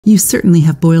You certainly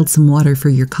have boiled some water for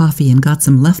your coffee and got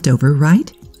some leftover,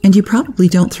 right? And you probably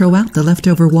don't throw out the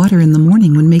leftover water in the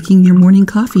morning when making your morning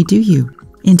coffee, do you?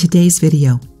 In today's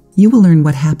video, you will learn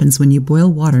what happens when you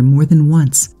boil water more than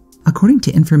once. According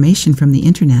to information from the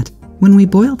internet, when we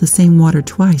boil the same water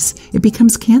twice, it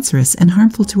becomes cancerous and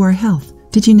harmful to our health.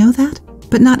 Did you know that?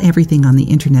 But not everything on the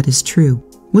internet is true.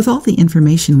 With all the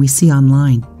information we see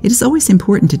online, it is always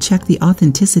important to check the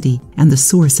authenticity and the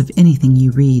source of anything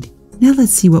you read. Now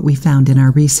let's see what we found in our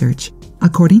research.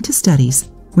 According to studies,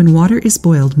 when water is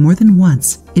boiled more than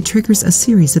once, it triggers a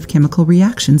series of chemical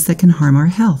reactions that can harm our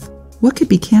health. What could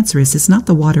be cancerous is not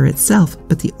the water itself,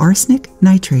 but the arsenic,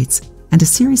 nitrates, and a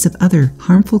series of other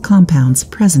harmful compounds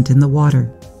present in the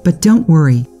water. But don't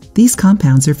worry, these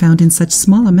compounds are found in such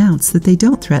small amounts that they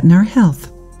don't threaten our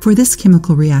health. For this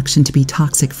chemical reaction to be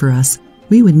toxic for us,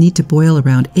 we would need to boil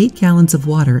around 8 gallons of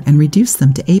water and reduce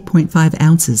them to 8.5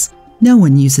 ounces. No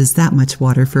one uses that much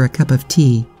water for a cup of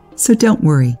tea. So don't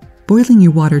worry, boiling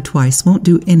your water twice won't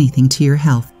do anything to your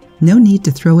health. No need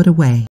to throw it away.